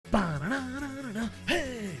Ba-na-na-na-na-na.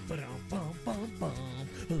 Hey, ba-dum-bum-bum-bum.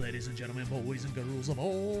 Ladies and gentlemen, boys and girls of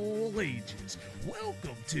all ages,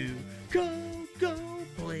 welcome to Koco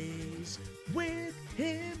Plays with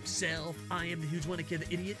himself. I am the huge one, the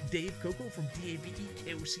idiot, Dave Koco from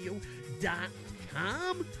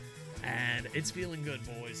DAVEKOCO.com. And it's feeling good,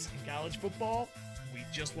 boys. In college football, we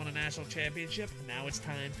just won a national championship. Now it's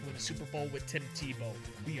time to win a Super Bowl with Tim Tebow.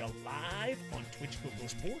 We are live on Twitch Koco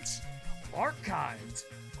Sports, archived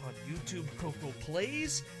on YouTube Koco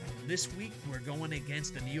Plays. And this week we're going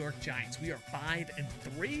against the New York Giants. We are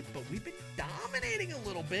 5-3, but we've been dominating a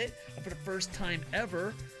little bit. And for the first time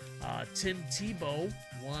ever, Tim Tebow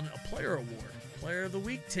won a player award. Player of the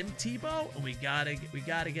week, Tim Tebow, and we gotta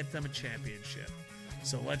get them a championship.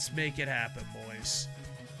 So let's make it happen, boys.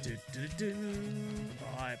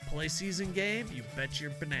 All right, play season game. You bet your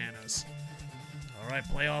bananas. All right,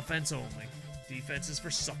 play offense only. Defense is for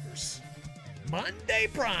suckers. Monday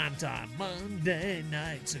primetime. Monday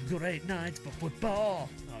night's a great night for football.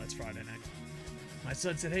 Oh, it's Friday night. My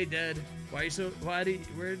son said, "Hey, Dad, where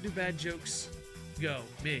do bad jokes go?"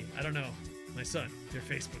 Me, I don't know. My son, your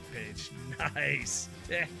Facebook page. Nice.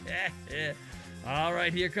 All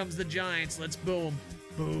right, here comes the Giants. Let's boom.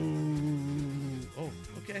 Boo. Oh,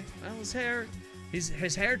 okay. Well,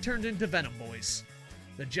 his hair turned into venom, boys.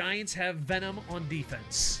 The Giants have venom on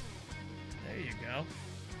defense. There you go.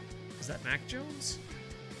 Is that Mac Jones?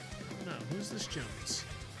 I don't know. Who's this Jones?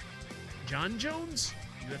 John Jones?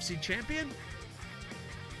 UFC champion?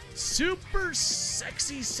 Super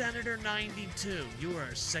sexy Senator 92. You are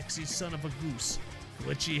a sexy son of a goose.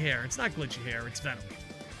 Glitchy hair. It's not glitchy hair. It's venom.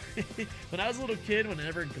 When I was a little kid,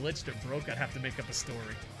 whenever it glitched or broke, I'd have to make up a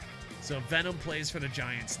story. So Venom plays for the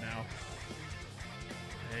Giants now.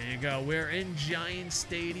 There you go. We're in Giant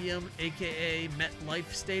Stadium, a.k.a.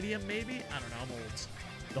 MetLife Stadium, maybe? I don't know. I'm old.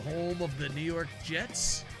 The home of the New York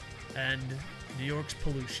Jets and New York's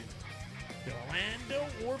pollution. The Orlando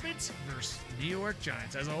Orbit versus New York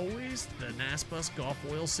Giants. As always, the NASBUS Golf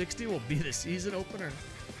Oil 60 will be the season opener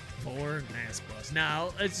for NASBUS.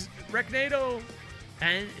 Now, it's Recnado.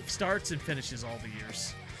 And it starts and finishes all the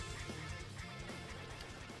years.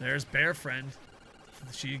 There's Bear Friend.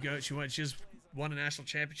 She just won a national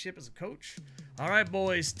championship as a coach. All right,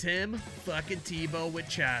 boys. Tim fucking Tebow with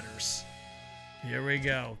chatters. Here we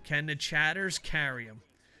go. Can the chatters carry him?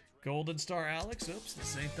 Golden Star Alex. Oops,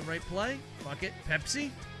 this ain't the right play. Fuck it. Pepsi.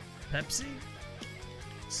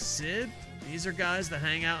 Sid. These are guys that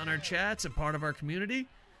hang out in our chats and part of our community.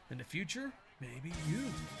 In the future, maybe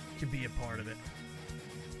you can be a part of it.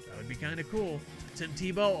 That would be kind of cool. Tim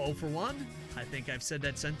Tebow, 0 for 1. I think I've said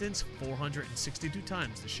that sentence 462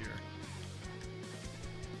 times this year.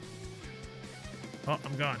 Oh,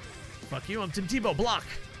 I'm gone. Fuck you, I'm Tim Tebow. Block.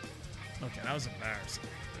 Okay, that was embarrassing.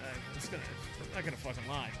 I'm not gonna fucking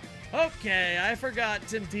lie. Okay, I forgot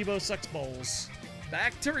Tim Tebow sucks bowls.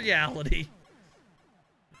 Back to reality.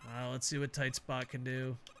 Let's see what tight spot can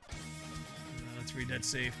do. Let's read that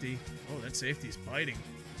safety. Oh, that safety's biting.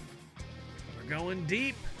 We're going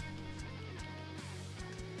deep.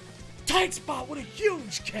 Tight spot, what a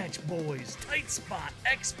huge catch, boys. Tight spot,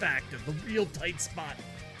 X Factor, the real tight spot.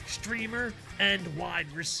 Streamer and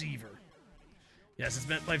wide receiver. Yes, it's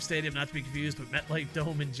MetLife Stadium, not to be confused, but MetLife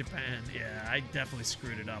Dome in Japan. Yeah, I definitely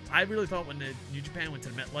screwed it up. I really thought when the New Japan went to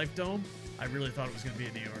the MetLife Dome, I really thought it was going to be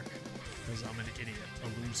in New York. Because I'm an idiot, a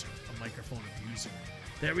loser, a microphone abuser.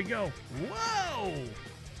 There we go. Whoa!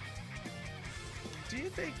 Do you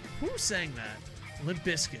think... Who sang that? Limp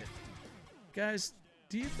Bizkit. Guys...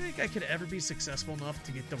 Do you think I could ever be successful enough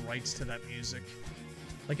to get the rights to that music?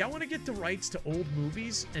 Like, I want to get the rights to old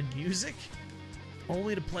movies and music,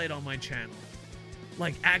 only to play it on my channel.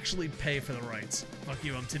 Like, actually pay for the rights. Fuck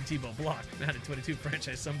you, I'm Tim Tebow. Block. Madden 22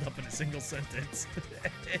 franchise summed up in a single sentence.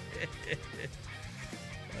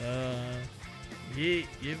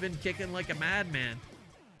 You've been kicking like a madman.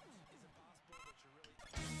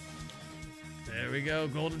 There we go.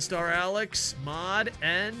 Golden Star Alex, mod,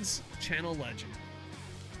 ends, channel legend.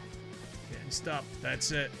 Stop.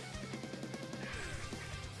 That's it.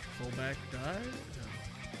 Fullback died? No.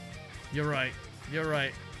 You're right. You're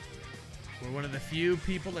right. We're one of the few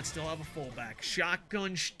people that still have a fullback.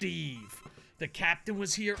 Shotgun Steve. The captain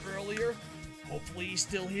was here earlier. Hopefully he's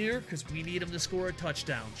still here because we need him to score a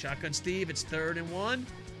touchdown. Shotgun Steve, it's 3rd and 1.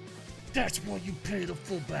 That's why you pay the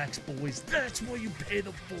fullbacks, boys. That's why you pay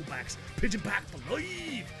the fullbacks. Pigeon back for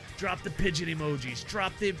life. Drop the pigeon emojis.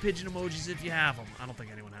 Drop the pigeon emojis if you have them. I don't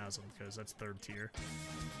think anyone has them because that's 3rd tier.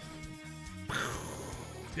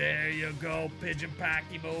 There you go. Pigeon pack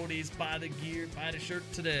emojis. Buy the gear. Buy the shirt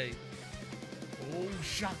today. Oh,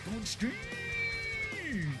 Shotgun Steve.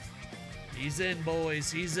 He's in,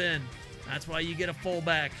 boys. He's in. That's why you get a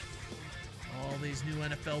fullback. All these new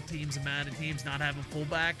NFL teams and Madden teams not having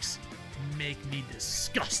fullbacks make me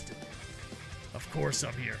disgusted. Of course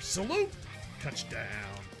I'm here. Salute! Touchdown.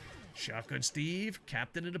 Shotgun Steve,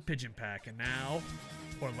 captain of the Pigeon Pack. And now,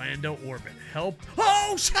 Orlando Orbit. Help.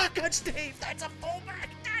 Oh, Shotgun Steve! That's a fullback!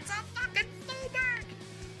 That's a fucking fullback!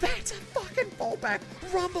 That's a fucking fullback!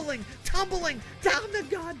 Rumbling, tumbling down the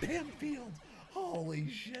goddamn field. Holy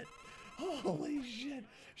shit. Holy shit.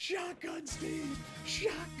 Shotgun Steve.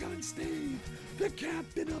 Shotgun Steve. The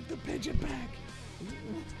captain of the Pigeon Pack.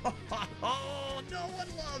 Oh, no one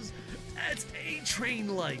loves. That's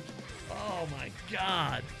A-Train-like. Oh, my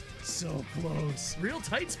God. So close. Real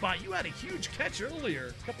tight spot. You had a huge catch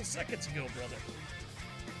earlier. A couple seconds ago, brother.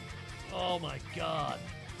 Oh, my God.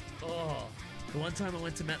 Oh. The one time I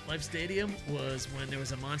went to MetLife Stadium was when there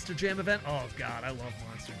was a Monster Jam event. Oh, God. I love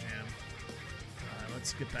Monster Jam.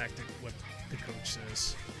 Let's get back to what the coach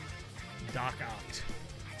says. Doc Oct.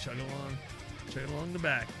 Chug along. Chug along the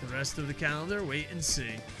back. The rest of the calendar, wait and see.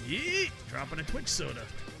 Yeet! Dropping a Twitch soda.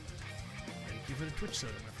 Thank you for the Twitch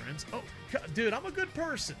soda, my friends. Oh, dude, I'm a good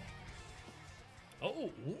person. Oh,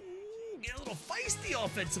 ooh, get a little feisty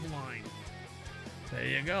offensive line. There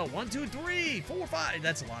you go. 1, 2, 3, 4, 5.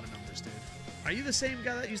 That's a lot of numbers, dude. Are you the same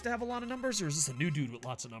guy that used to have a lot of numbers, or is this a new dude with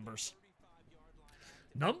lots of numbers?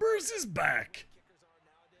 Numbers is back.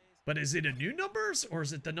 But is it a new numbers, or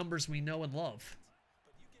is it the numbers we know and love?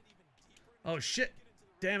 Oh, shit.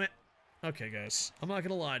 Damn it. Okay, guys. I'm not going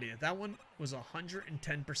to lie to you. That one was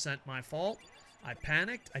 110% my fault. I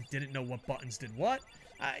panicked. I didn't know what buttons did what.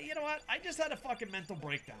 You know what? I just had a fucking mental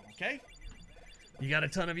breakdown, okay? You got a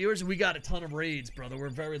ton of viewers? We got a ton of raids, brother. We're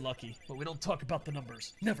very lucky. But we don't talk about the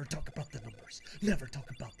numbers. Never talk about the numbers. Never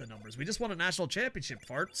talk about the numbers. We just won a national championship,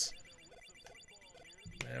 farts.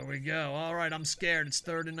 There we go. All right, I'm scared. It's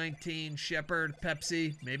 3rd and 19. Shepard,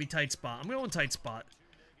 Pepsi, maybe tight spot. I'm going tight spot.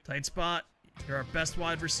 Tight spot. You're our best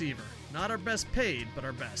wide receiver. Not our best paid, but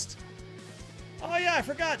our best. Oh, yeah, I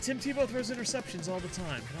forgot. Tim Tebow throws interceptions all the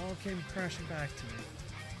time. It all came crashing back to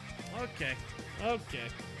me. Okay. Okay.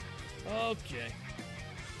 Okay.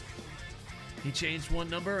 He changed one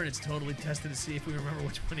number, and it's totally tested to see if we remember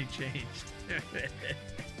which one he changed.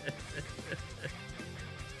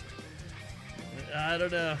 I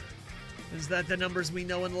don't know. Is that the numbers we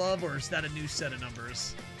know and love, or is that a new set of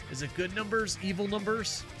numbers? Is it good numbers? Evil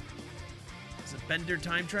numbers? Is it Bender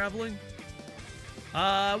time traveling?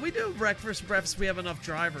 We do breakfast refs. We have enough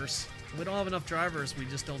drivers. If we don't have enough drivers, we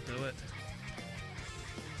just don't do it.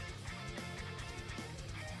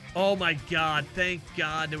 Oh my God. Thank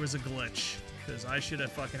God there was a glitch. Because I should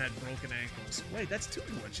have fucking had broken ankles. Wait, that's 2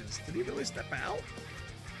 glitches. Did he really step out?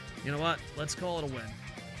 You know what? Let's call it a win.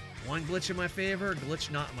 1 glitch in my favor,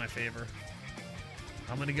 glitch not in my favor.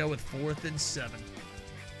 I'm going to go with 4th and 7.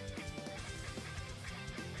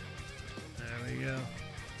 There we go.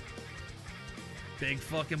 Big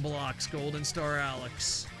fucking blocks, Golden Star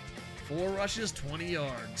Alex. 4 rushes, 20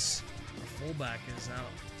 yards. Our fullback is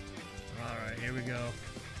out. All right, here we go.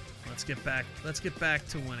 Let's get back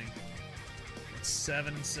to winning. It's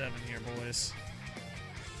 7 and 7 here, boys.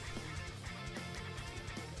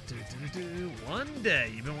 One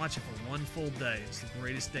day. You've been watching for 1 full day. It's the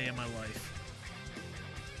greatest day of my life.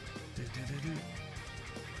 You've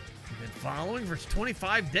been following for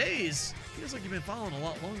 25 days. Feels like you've been following a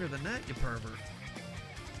lot longer than that, you pervert.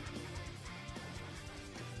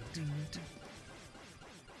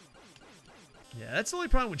 Yeah, that's the only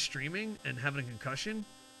problem with streaming and having a concussion.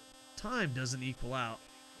 Time doesn't equal out.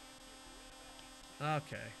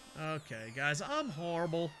 Okay, guys, I'm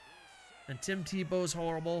horrible. And Tim Tebow's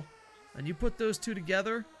horrible. And you put those two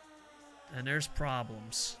together, and there's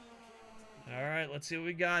problems. Alright, let's see what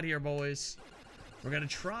we got here, boys. We're going to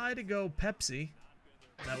try to go Pepsi.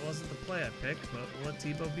 That wasn't the play I picked, but we'll let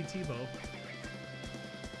Tebow be Tebow.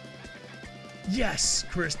 Yes!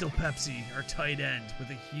 Crystal Pepsi, our tight end, with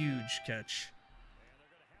a huge catch.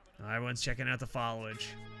 Everyone's checking out the followage.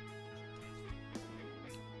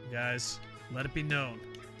 Guys, let it be known.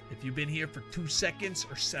 If you've been here for 2 seconds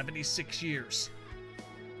or 76 years,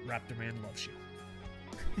 Raptor Man loves you.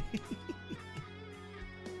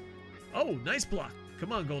 Oh, nice block.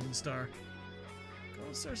 Come on, Golden Star.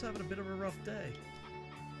 Golden Star's having a bit of a rough day.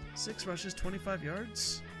 6 rushes, 25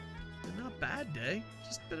 yards. Not bad day.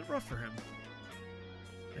 Just a bit rough for him.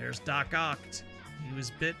 There's Doc Oct. He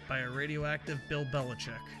was bit by a radioactive Bill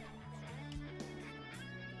Belichick.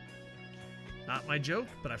 Not my joke,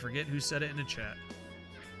 but I forget who said it in the chat.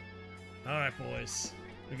 Alright, boys.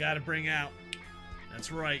 We gotta bring out.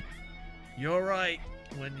 That's right. You're right.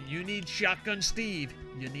 When you need Shotgun Steve,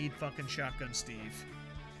 you need fucking Shotgun Steve.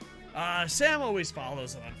 Sam always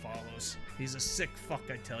follows and unfollows. He's a sick fuck,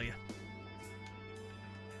 I tell you.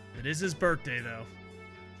 It is his birthday, though.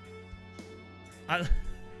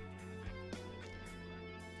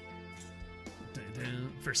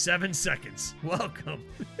 For 7 seconds. Welcome.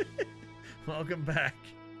 Welcome back.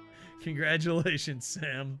 Congratulations,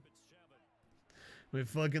 Sam. We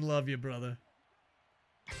fucking love you, brother.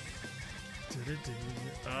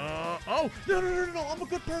 Oh, no, I'm a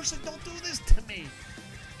good person. Don't do this to me.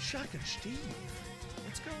 Shotgun Steve.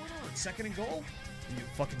 What's going on? Second and goal?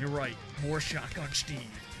 You're right. More Shotgun Steve.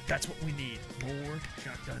 That's what we need. More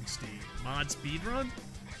Shotgun Steve. Mod speedrun?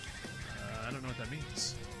 I don't know what that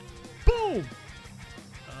means. Boom!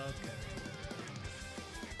 Okay.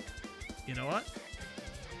 You know what?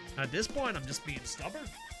 At this point, I'm just being stubborn.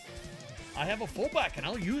 I have a fullback, and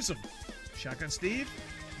I'll use him. Shotgun Steve,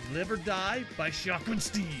 live or die by Shotgun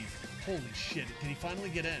Steve. Holy shit, did he finally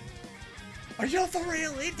get in? Are you for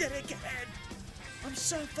real? He didn't get in. I'm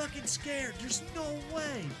so fucking scared. There's no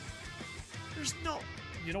way. There's no...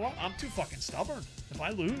 You know what? I'm too fucking stubborn. If I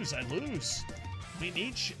lose, I lose. We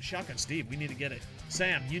need Shotgun Steve. We need to get it.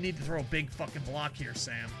 Sam, you need to throw a big fucking block here,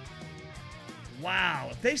 Sam. Wow.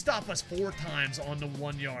 If they stop us 4 times on the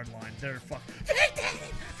 1-yard line, they're fucking... They did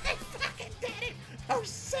it! They fucking did it! Those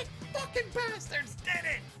sick fucking bastards did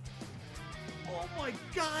it! Oh my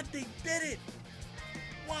god, they did it!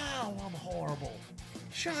 Wow, I'm horrible.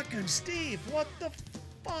 Shotgun Steve, what the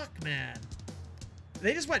fuck, man?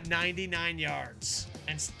 They just went 99 yards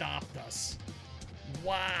and stopped us.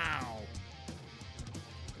 Wow.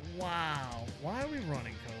 Wow. Why are we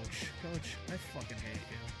running, Coach? Coach, I fucking hate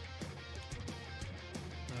you.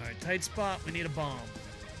 Alright, tight spot. We need a bomb.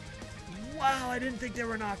 Wow, I didn't think they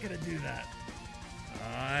were not going to do that.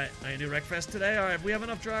 Alright, I gonna do Wreckfest today? Alright, if we have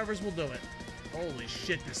enough drivers, we'll do it. Holy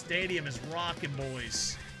shit, the stadium is rocking,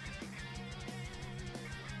 boys.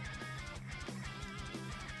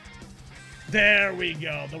 There we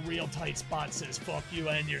go. The real tight spot says fuck you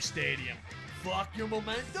and your stadium. Fuck your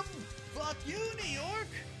momentum. Fuck you, New York.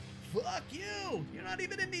 Fuck you. You're not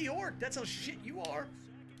even in New York. That's how shit you are.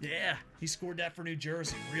 Yeah, he scored that for New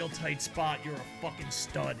Jersey. Real tight spot. You're a fucking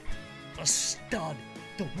stud. A stud.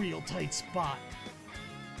 The real tight spot.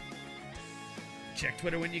 Check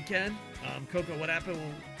Twitter when you can. Koco, what happened?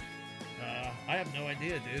 I have no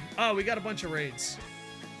idea, dude. Oh, we got a bunch of raids.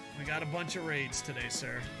 We got a bunch of raids today,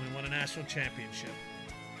 sir. We won a national championship.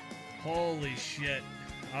 Holy shit.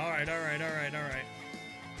 Alright.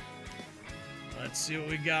 Let's see what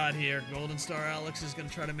we got here. Golden Star Alex is going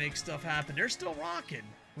to try to make stuff happen. They're still rocking.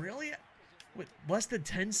 Really? With less than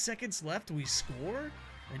 10 seconds left, we score?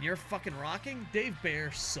 And you're fucking rocking? Dave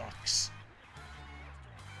Bear sucks.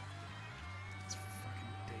 It's fucking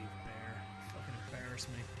Dave Bear. Fucking embarrass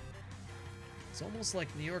me. It's almost like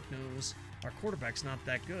New York knows our quarterback's not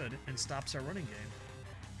that good and stops our running game.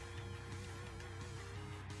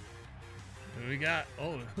 Who we got?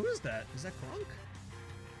 Oh, who is that? Is that Gronk?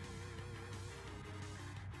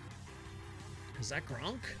 Is that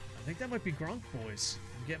Gronk? I think that might be Gronk, boys.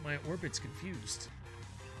 I'm getting my orbits confused.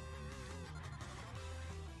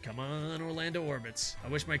 Come on, Orlando Orbits. I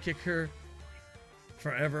wish my kicker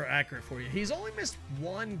forever accurate for you. He's only missed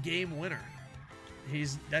 1 game winner.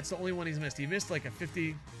 That's the only one he's missed. He missed like a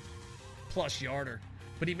 50-plus yarder.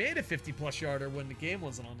 But he made a 50-plus yarder when the game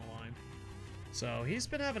wasn't on the line. So he's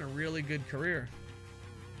been having a really good career.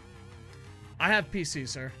 I have PC,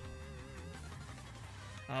 sir.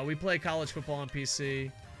 We play college football on PC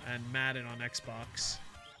and Madden on Xbox.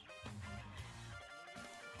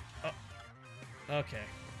 Oh, okay.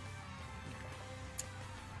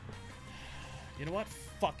 You know what?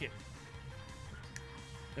 Fuck it.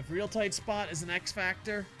 If real tight spot is an X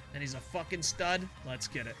factor and he's a fucking stud, let's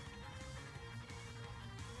get it.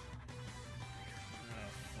 Oh,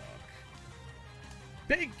 fuck.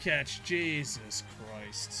 Big catch. Jesus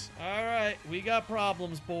Christ. All right, we got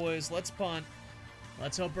problems, boys. Let's punt.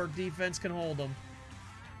 Let's hope our defense can hold them.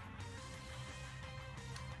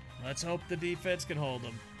 Let's hope the defense can hold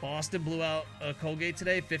them. Boston blew out Colgate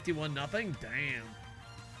today, 51-0. Damn.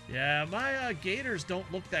 Yeah, my Gators don't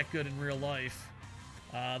look that good in real life.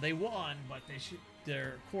 They won, but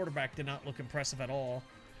their quarterback did not look impressive at all.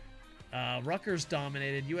 Rutgers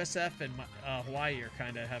dominated. USF and Hawaii are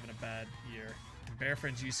kind of having a bad year. And Bear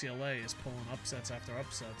Friends UCLA is pulling upsets after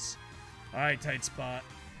upsets. All right, tight spot.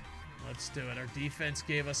 Let's do it. Our defense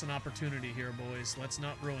gave us an opportunity here, boys. Let's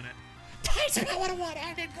not ruin it. Tight spot with a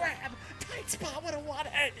one-handed grab. Tight spot with a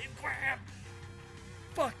one-handed grab.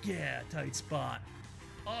 Fuck yeah, tight spot.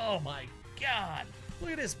 Oh my God. Look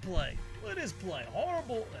at this play. Look at this play.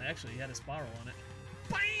 Horrible. Actually, he had a spiral on it.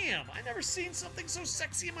 Bam! I never seen something so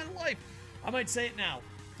sexy in my life. I might say it now.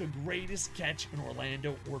 The greatest catch in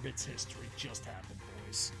Orlando Orbit's history just happened,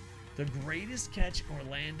 boys. The greatest catch in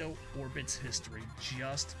Orlando Orbit's history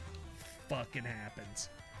just fucking happened.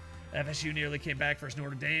 FSU nearly came back versus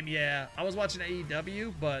Notre Dame. Yeah, I was watching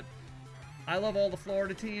AEW, but I love all the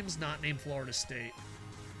Florida teams, not named Florida State.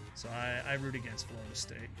 So I root against Florida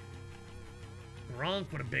State.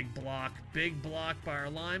 Gronk with a big block. Big block by our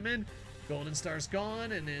lineman. Golden Star's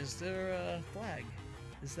gone, and is there a flag?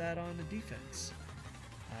 Is that on the defense?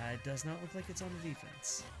 It does not look like it's on the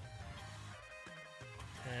defense.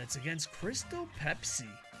 It's against Crystal Pepsi.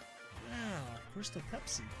 Wow, Crystal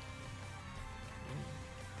Pepsi.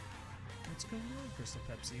 What's going on, Crystal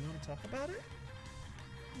Pepsi? You want to talk about it?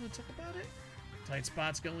 You want to talk about it? Tight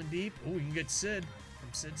spots going deep. Oh, you can get Sid from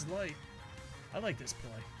Sid's Light. I like this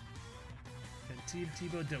play. Can Tim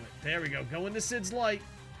Tebow do it? There we go. Go into Sid's Light.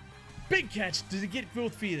 Big catch. Did he get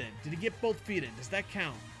both feet in? Did he get both feet in? Does that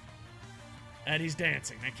count? And he's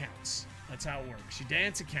dancing. That counts. That's how it works. You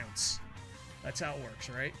dance, it counts. That's how it works,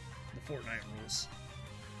 right? The Fortnite rules.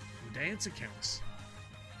 You dance, it counts.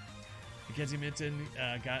 Mackenzie Minton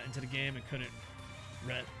got into the game and couldn't...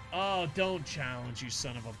 Oh, don't challenge, you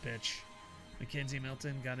son of a bitch. Mackenzie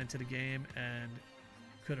Milton got into the game and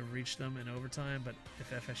could have reached them in overtime, but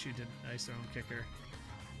if FSU didn't ice their own kicker.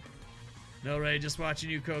 No, Ray, just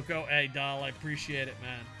watching you, Koco. Hey, doll, I appreciate it,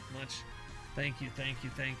 man. Much. Thank you, thank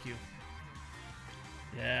you, thank you.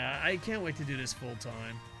 Yeah, I can't wait to do this full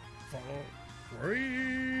time.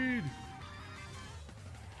 Read.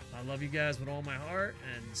 I love you guys with all my heart,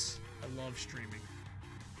 and I love streaming.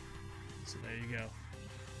 So there you go.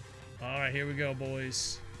 All right, here we go,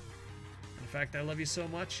 boys. In fact, I love you so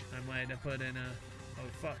much, I might have put in a... Oh,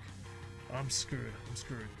 fuck. I'm screwed. I'm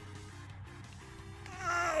screwed.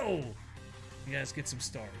 Oh! You guys get some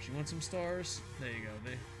stars. You want some stars? There you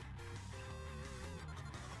go.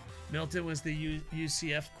 Milton was the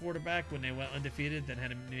UCF quarterback when they went undefeated, then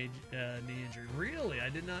had a knee injury. Really? I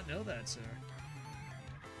did not know that, sir.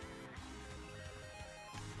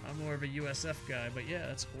 I'm more of a USF guy, but yeah,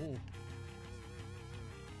 that's cool.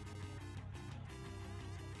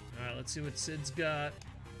 Alright, let's see what Sid's got.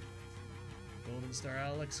 Golden Star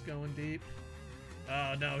Alex going deep.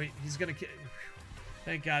 Oh, no, he's going to...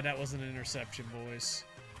 Thank God that wasn't an interception, boys.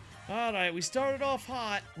 Alright, we started off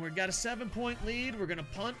hot. We've got a 7-point lead. We're going to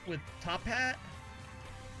punt with top hat.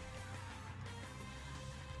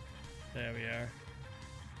 There we are.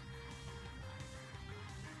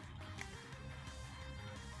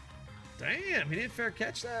 Damn, he didn't fair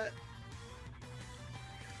catch that.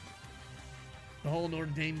 The whole Notre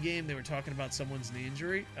Dame game, they were talking about someone's knee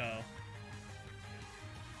injury. Oh.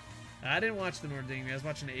 I didn't watch the Notre Dame game. I was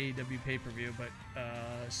watching the AEW pay-per-view, but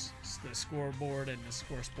the scoreboard and the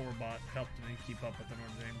score bot helped me keep up with the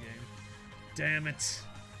Notre Dame game. Damn it.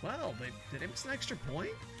 Well, did they miss an extra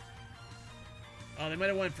point? Oh, they might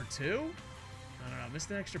have went for 2? I don't know. Missed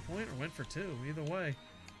an extra point or went for 2. Either way,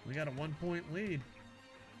 we got a 1-point lead.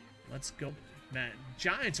 Let's go. Man,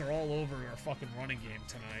 Giants are all over our fucking running game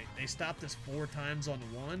tonight. They stopped us 4 times on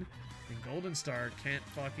the 1, and Golden Star can't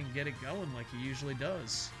fucking get it going like he usually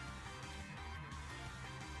does.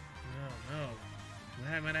 Oh, no.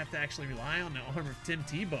 I might have to actually rely on the arm of Tim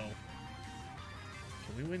Tebow.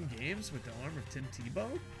 Can we win games with the arm of Tim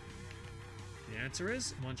Tebow? The answer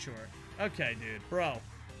is, I'm unsure. Okay, dude. Bro,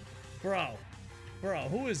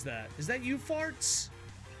 who is that? Is that you, Farts?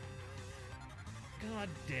 God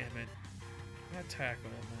damn it. That tackle,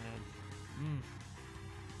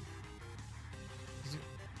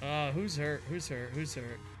 man. Who's hurt? Who's hurt? Who's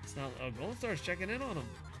hurt? It's not... Oh, Golden Star's checking in on him.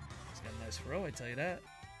 He's got a nice throw, I tell you that.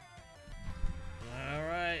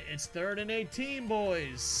 Alright, it's 3rd and 18,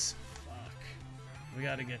 boys. Fuck. We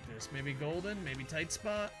gotta get this. Maybe Golden, maybe tight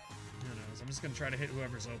spot. Who knows? I'm just gonna try to hit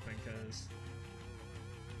whoever's open, because...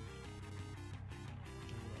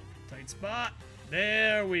 Tight spot.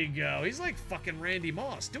 There we go. He's like fucking Randy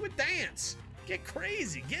Moss. Do a dance. Get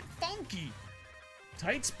crazy. Get funky.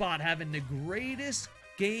 Tight spot having the greatest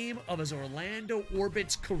game of his Orlando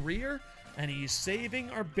Orbit's career, and he's saving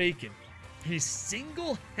our bacon. He's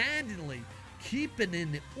single-handedly keeping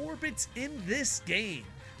in the Orbits in this game.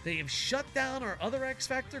 They have shut down our other X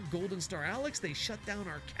Factor, Golden Star Alex. They shut down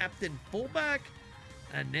our captain fullback.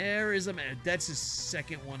 And there is a man. That's his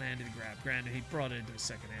second one-handed grab. Granted, he brought it into his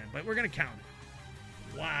second hand, but we're going to count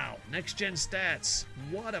it. Wow. Next-gen stats.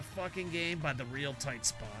 What a fucking game by the real tight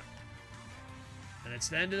spot. And it's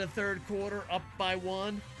the end of the 3rd quarter, up by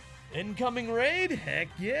 1. Incoming raid? Heck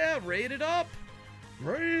yeah, raid it up.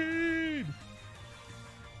 Raid!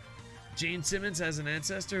 Gene Simmons has an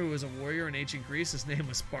ancestor who was a warrior in ancient Greece. His name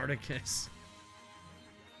was Spartacus.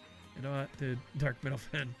 You know what, dude? Dark Middle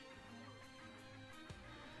Fin.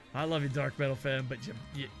 I love you, Dark Metal fan, but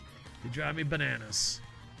you drive me bananas.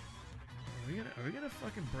 Are we gonna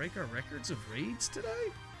fucking break our records of raids today?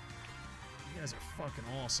 You guys are fucking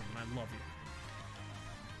awesome, and I love you.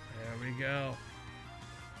 There we go.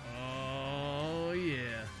 Oh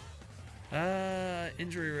yeah.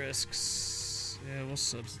 Injury risks. Yeah, we'll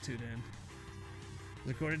substitute in.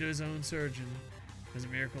 According to his own surgeon, it was a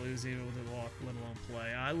miracle he was able to walk, let alone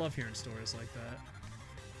play. I love hearing stories like that.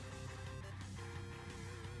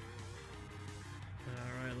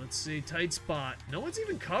 Alright, let's see. Tight spot. No one's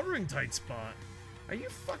even covering tight spot. Are you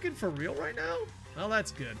fucking for real right now? Well,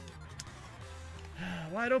 that's good.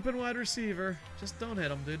 Wide open wide receiver. Just don't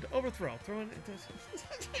hit him, dude. Overthrow. Throw it.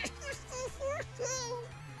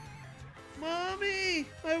 Mommy,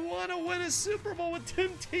 I want to win a Super Bowl with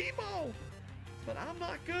Tim Tebow. But I'm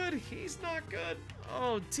not good. He's not good.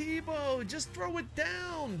 Oh, Tebow, just throw it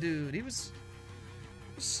down, dude. He was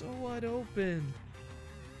so wide open.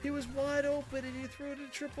 He was wide open and he threw it in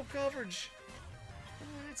triple coverage.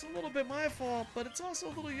 It's a little bit my fault, but it's also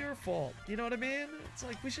a little your fault. You know what I mean? It's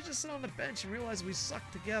like we should just sit on the bench and realize we suck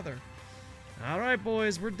together. All right,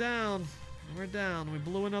 boys, we're down. We're down. We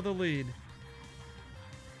blew another lead.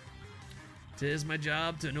 It is my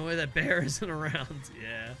job to annoy that bear isn't around.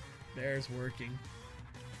 Yeah, bear's working.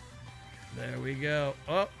 There we go.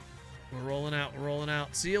 Oh, we're rolling out. We're rolling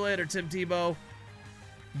out. See you later, Tim Tebow.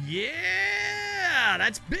 Yeah,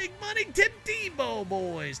 that's big money, Tim Tebow,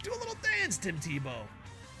 boys. Do a little dance, Tim Tebow.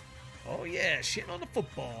 Oh yeah, shitting on the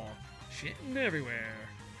football. Shitting everywhere.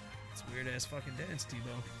 It's a weird ass fucking dance,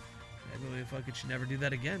 Tebow. Maybe we fucking should never do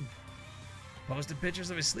that again. Posting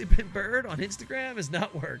pictures of a sleeping bird on Instagram is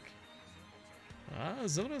not work.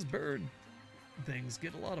 Some of those bird things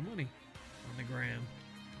get a lot of money on the gram.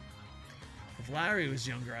 If Larry was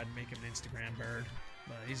younger, I'd make him an Instagram bird.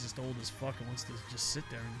 But he's just old as fuck and wants to just sit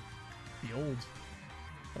there and be old.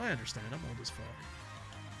 But I understand, I'm old as fuck.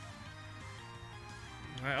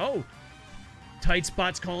 Alright, oh! Tight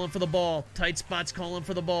spot's calling for the ball. Tight spot's calling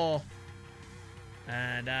for the ball.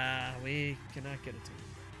 And we cannot get it to him.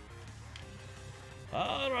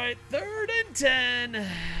 Alright, 3rd and 10.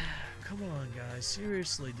 Come on, guys.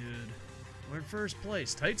 Seriously, dude. We're in first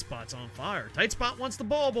place. Tight spot's on fire. Tight spot wants the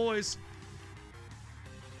ball, boys.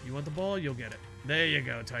 You want the ball? You'll get it. There you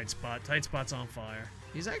go, tight spot. Tight spot's on fire.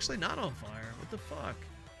 He's actually not on fire. What the fuck?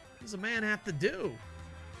 What does a man have to do?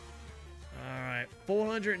 Alright,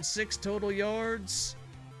 406 total yards.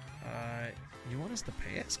 You want us to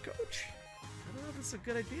pass, coach? I don't know if it's a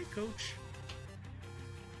good idea, coach.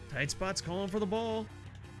 Tight spot's calling for the ball.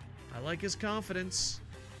 I like his confidence.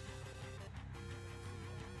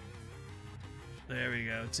 There we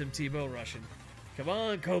go. Tim Tebow rushing. Come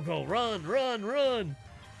on, Koco. Run, run, run.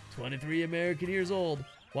 23 American years old.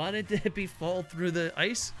 Why didn't Hippie fall through the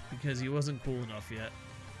ice? Because he wasn't cool enough yet.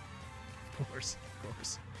 Of course, of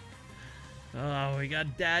course. Oh, we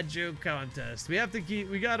got dad joke contest. We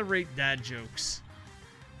gotta rate dad jokes.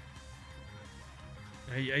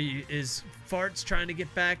 Is Farts trying to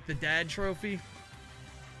get back the dad trophy?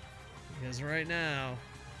 Because right now,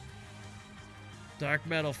 Dark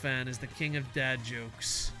Metal fan is the king of dad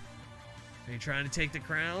jokes. Are you trying to take the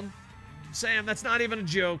crown? Sam, that's not even a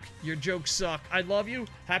joke. Your jokes suck. I love you.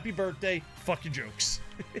 Happy birthday. Fuck your jokes.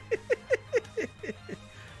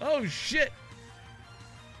 Oh, shit.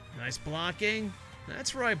 Nice blocking.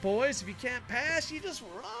 That's right, boys. If you can't pass, you just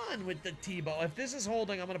run with the Tebow. If this is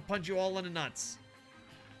holding, I'm going to punch you all in the nuts.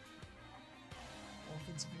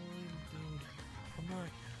 Offensive line, dude. Come on.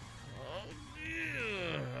 Oh,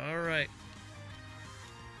 yeah. All right.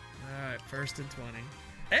 All right, 1st and 20.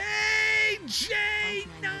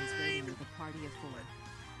 AJ9!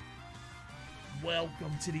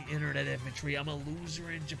 Welcome to the Internet Infantry. I'm a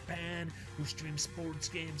loser in Japan who streams sports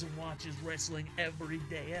games and watches wrestling every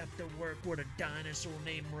day after work with a dinosaur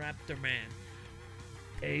named Raptor Man.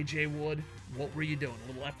 AJ Wood, what were you doing? A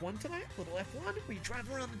little F1 tonight? A little F1? Were you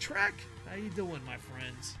driving around the track? How you doing, my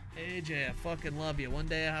friends? AJ, I fucking love you. One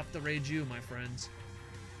day I have to raid you, my friends.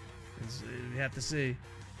 We have to see.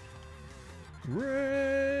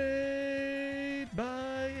 Raid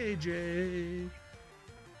by AJ.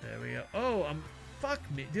 There we go. Oh, fuck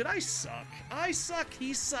me. Dude, I suck. I suck.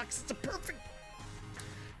 He sucks. It's a perfect.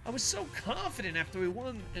 I was so confident after we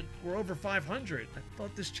won and we're over 500. I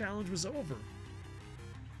thought this challenge was over.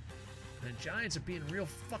 And the Giants are being real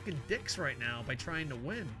fucking dicks right now by trying to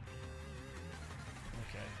win.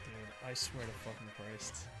 Okay, dude. I swear to fucking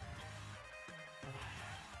Christ.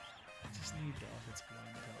 I just need the offensive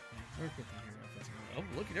line to help me. Work with me here, offensive line.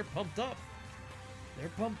 Oh, look, they're pumped up. They're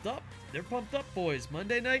pumped up. They're pumped up, boys.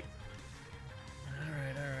 Monday night. All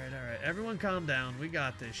right, all right, all right. Everyone calm down. We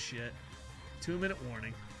got this shit. 2-minute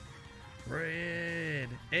warning. Raid.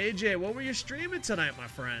 AJ, what were you streaming tonight, my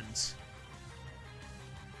friends?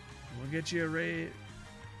 We'll get you a raid.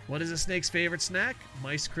 What is a snake's favorite snack?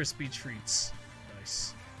 Mice crispy treats.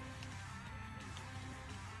 Nice.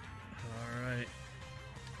 Alright.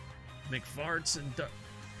 Make farts and...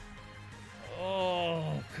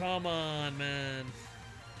 Oh, come on, man.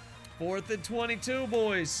 4th and 22,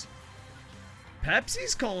 boys.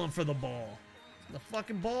 Pepsi's calling for the ball. The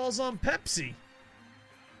fucking ball's on Pepsi.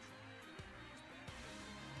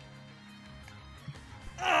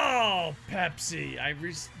 Oh, Pepsi.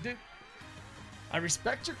 I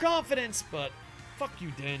respect your confidence, but fuck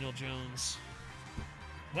you, Daniel Jones.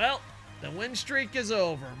 Well, the win streak is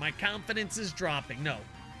over. My confidence is dropping. No,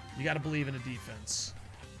 you got to believe in a defense.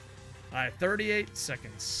 All right, 38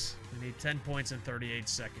 seconds. We need 10 points in 38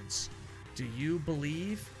 seconds. Do you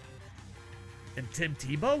believe in Tim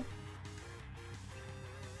Tebow?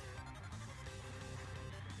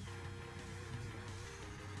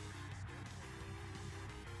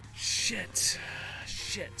 Shit.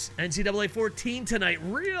 NCAA 14 tonight.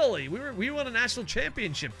 Really? We won a national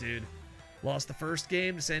championship, dude. Lost the first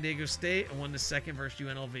game to San Diego State and won the second versus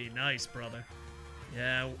UNLV. Nice, brother.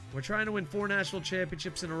 Yeah, we're trying to win 4 national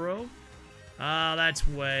championships in a row. Ah, that's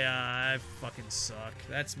way... I fucking suck.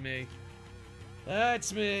 That's me.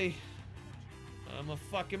 That's me. I'm a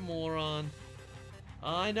fucking moron.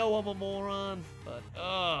 I know I'm a moron, but...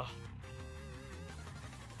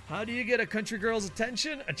 How do you get a country girl's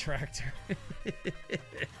attention? A tractor.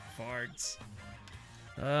 Farts.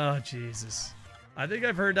 Oh, Jesus. I think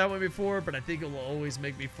I've heard that one before, but I think it will always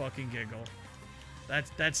make me fucking giggle.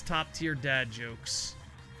 That's top tier dad jokes.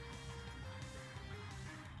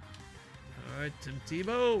 Alright, Tim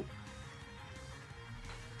Tebow.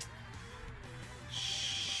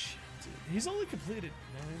 Shit, dude. He's only completed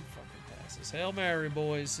 9 fucking passes. Hail Mary,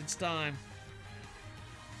 boys. It's time.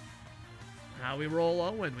 How we roll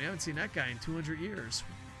Owen. We haven't seen that guy in 200 years.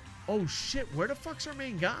 Oh, shit. Where the fuck's our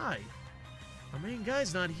main guy? Our main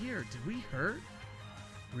guy's not here. Did we hurt?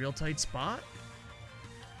 Real tight spot.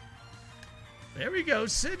 There we go.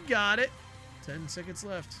 Sid got it. 10 seconds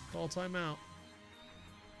left. Call timeout.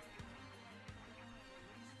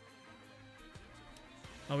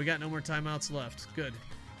 Oh, we got no more timeouts left. Good.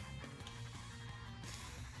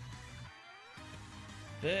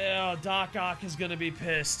 Yeah, Doc Ock is going to be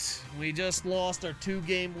pissed. We just lost our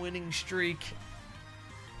 2-game winning streak.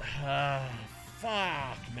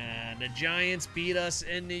 Fuck, man. The Giants beat us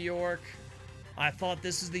in New York. I thought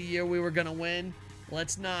this was the year we were going to win.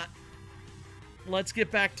 Let's not. Let's get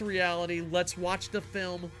back to reality. Let's watch the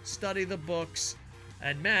film, study the books.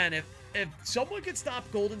 And, man, if someone could stop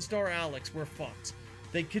Golden Star Alex, we're fucked.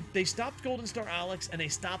 They stopped Golden Star Alex, and they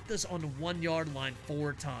stopped us on the 1-yard line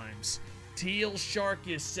 4 times. Teal Shark,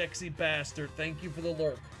 you sexy bastard. Thank you for the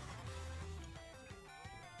lurk.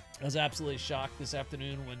 I was absolutely shocked this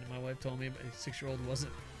afternoon when my wife told me my 6-year-old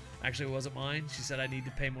wasn't mine. She said I need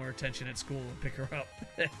to pay more attention at school and pick her up.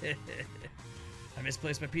 I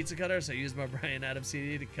misplaced my pizza cutter, so I used my Bryan Adams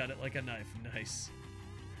CD to cut it like a knife. Nice.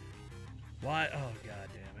 Why? Oh, god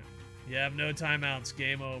damn it. You have no timeouts.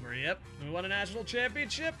 Game over. Yep. We won a national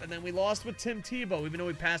championship, and then we lost with Tim Tebow, even though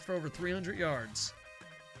we passed for over 300 yards.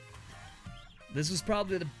 This was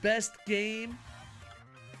probably the best game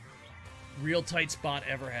Real Tight Spot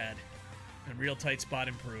ever had. And Real Tight Spot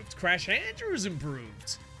improved. Crash Andrews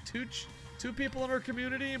improved. Two people in our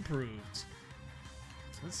community improved.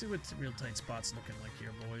 So let's see what Real Tight Spot's looking like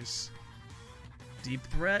here, boys. Deep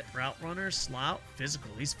threat, route runner, slout,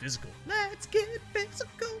 physical. He's physical. Let's get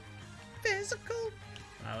physical. Physical.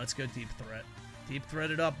 Let's go deep threat. Deep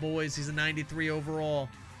threat it up, boys. He's a 93 overall.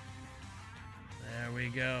 There we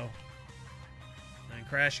go. And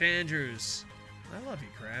Crash Andrews. I love you,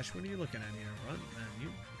 Crash. What are you looking at here? Run, man.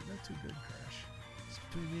 You're not too good, Crash. It's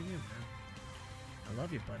between me and you, man. I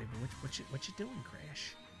love you, buddy, but what you doing,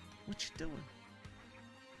 Crash? What you doing?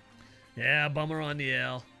 Yeah, bummer on the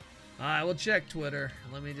L. All right, we'll check Twitter.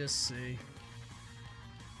 Let me just see.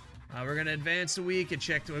 We're going to advance a week and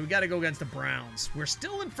check Twitter. We got to go against the Browns. We're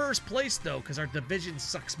still in first place, though, because our division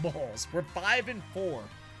sucks balls. We're 5-4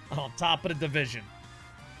 on top of the division.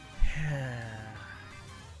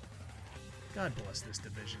 God bless this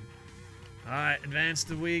division. All right, advance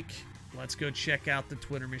the week. Let's go check out the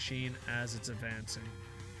Twitter machine as it's advancing.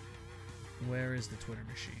 Where is the Twitter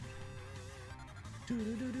machine?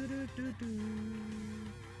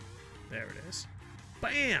 There it is.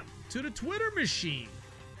 Bam! To the Twitter machine.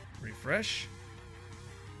 Refresh.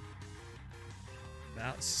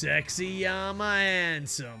 About sexy Yama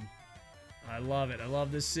handsome. I love it. I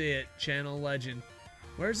love to see it. Channel legend.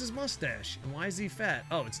 Where's his mustache? And why is he fat?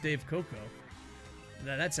 Oh, it's Dave Koco.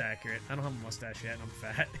 That's accurate. I don't have a mustache yet, and I'm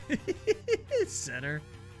fat. Center,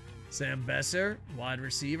 Sam Besser. Wide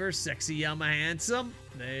receiver, Sexy Yama Handsome.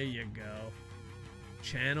 There you go.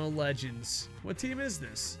 Channel Legends. What team is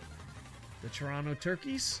this? The Toronto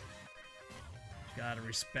Turkeys? Gotta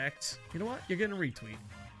respect. You know what? You're getting a retweet.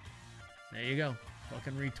 There you go.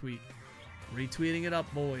 Fucking retweet. Retweeting it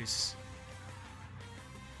up, boys.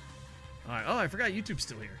 Alright, oh, I forgot YouTube's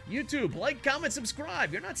still here. YouTube, like, comment,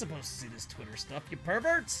 subscribe. You're not supposed to see this Twitter stuff, you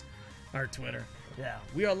perverts. Or Twitter. Yeah.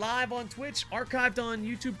 We are live on Twitch, archived on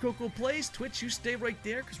YouTube Koco Plays. Twitch, you stay right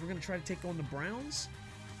there, because we're going to try to take on the Browns.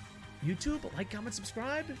 YouTube, like, comment,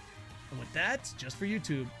 subscribe. And with that, just for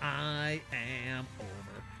YouTube, I am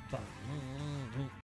over. Bye.